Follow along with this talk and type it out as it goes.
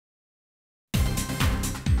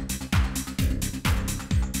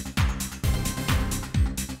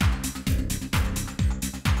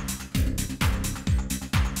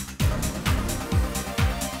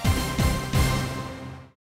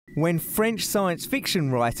When French science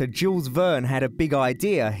fiction writer Jules Verne had a big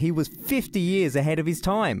idea, he was 50 years ahead of his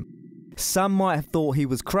time. Some might have thought he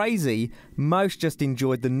was crazy, most just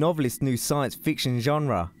enjoyed the novelist's new science fiction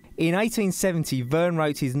genre. In 1870, Verne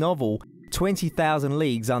wrote his novel 20,000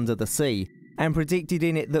 Leagues Under the Sea and predicted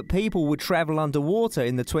in it that people would travel underwater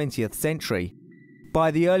in the 20th century.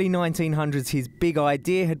 By the early 1900s, his big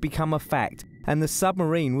idea had become a fact and the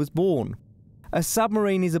submarine was born. A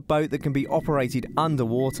submarine is a boat that can be operated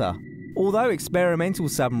underwater. Although experimental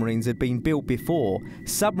submarines had been built before,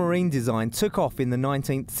 submarine design took off in the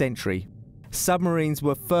 19th century. Submarines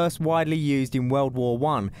were first widely used in World War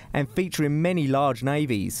I and feature in many large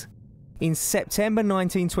navies. In September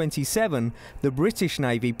 1927, the British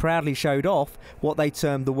Navy proudly showed off what they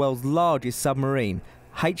termed the world's largest submarine,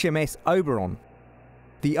 HMS Oberon.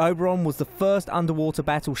 The Oberon was the first underwater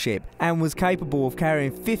battleship and was capable of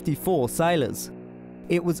carrying 54 sailors.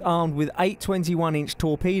 It was armed with 8 21-inch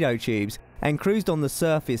torpedo tubes and cruised on the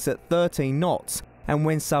surface at 13 knots, and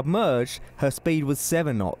when submerged, her speed was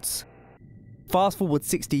 7 knots. Fast forward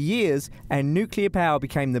 60 years and nuclear power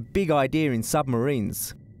became the big idea in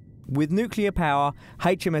submarines. With nuclear power,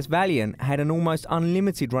 HMS Valiant had an almost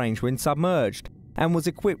unlimited range when submerged and was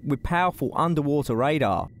equipped with powerful underwater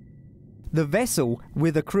radar. The vessel,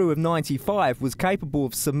 with a crew of 95, was capable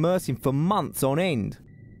of submersing for months on end.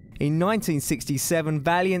 In 1967,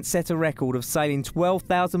 Valiant set a record of sailing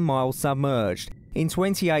 12,000 miles submerged in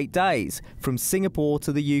 28 days from Singapore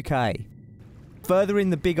to the UK.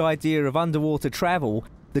 Furthering the big idea of underwater travel,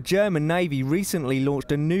 the German Navy recently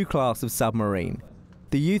launched a new class of submarine.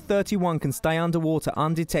 The U-31 can stay underwater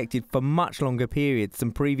undetected for much longer periods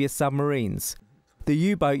than previous submarines. The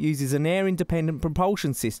U-boat uses an air-independent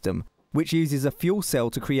propulsion system, which uses a fuel cell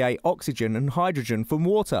to create oxygen and hydrogen from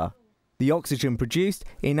water. The oxygen produced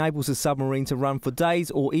enables the submarine to run for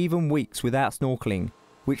days or even weeks without snorkeling,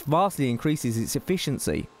 which vastly increases its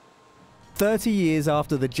efficiency. 30 years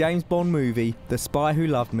after the James Bond movie The Spy Who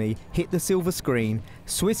Loved Me hit the silver screen,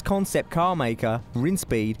 Swiss concept car maker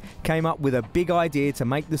Rinspeed came up with a big idea to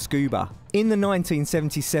make the scuba. In the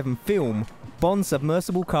 1977 film, Bond's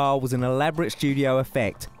submersible car was an elaborate studio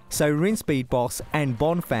effect, so Rinspeed boss and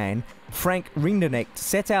Bond fan Frank Rinderknecht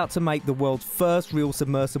set out to make the world's first real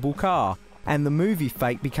submersible car, and the movie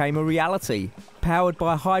fate became a reality. Powered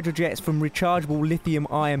by hydrojets from rechargeable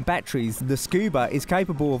lithium-ion batteries, the Scuba is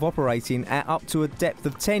capable of operating at up to a depth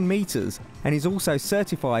of 10 meters and is also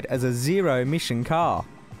certified as a zero-emission car.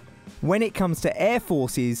 When it comes to air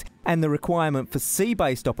forces and the requirement for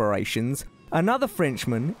sea-based operations, another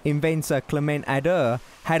Frenchman, inventor Clement Ader,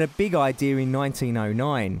 had a big idea in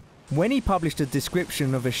 1909. When he published a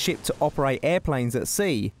description of a ship to operate airplanes at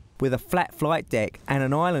sea, with a flat flight deck and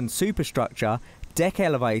an island superstructure, deck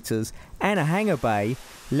elevators and a hangar bay,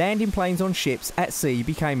 landing planes on ships at sea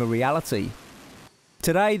became a reality.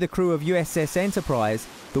 Today, the crew of USS Enterprise,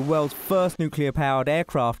 the world's first nuclear-powered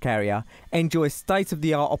aircraft carrier, enjoys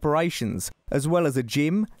state-of-the-art operations, as well as a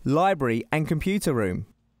gym, library and computer room.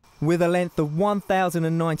 With a length of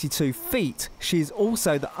 1,092 feet, she is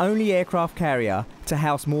also the only aircraft carrier to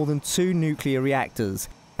house more than 2 nuclear reactors,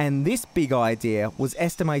 and this big idea was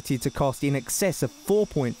estimated to cost in excess of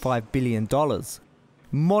 $4.5 billion.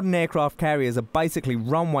 Modern aircraft carriers are basically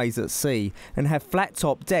runways at sea and have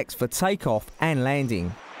flat-top decks for takeoff and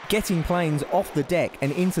landing. Getting planes off the deck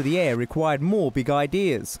and into the air required more big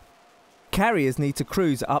ideas. Carriers need to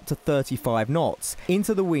cruise up to 35 knots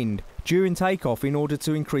into the wind during takeoff in order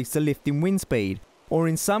to increase the lifting wind speed, or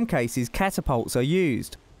in some cases catapults are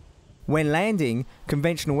used. When landing,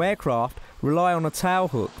 conventional aircraft rely on a tail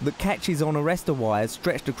hook that catches on arrestor wires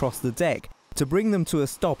stretched across the deck to bring them to a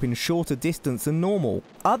stop in shorter distance than normal.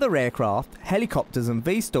 Other aircraft, helicopters and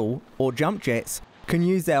VTOL, or jump jets, can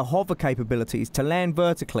use their hover capabilities to land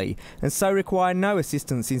vertically and so require no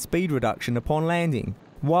assistance in speed reduction upon landing.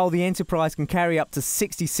 While the Enterprise can carry up to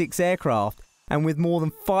 66 aircraft, and with more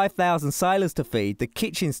than 5,000 sailors to feed, the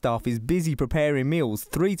kitchen staff is busy preparing meals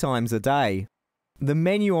 3 times a day. The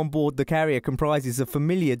menu on board the carrier comprises of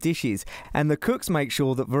familiar dishes, and the cooks make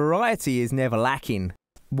sure that variety is never lacking.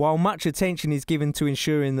 While much attention is given to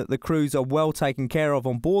ensuring that the crews are well taken care of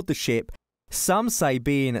on board the ship, some say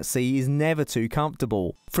being at sea is never too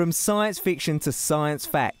comfortable. From science fiction to science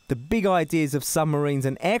fact, the big ideas of submarines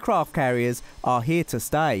and aircraft carriers are here to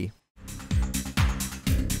stay.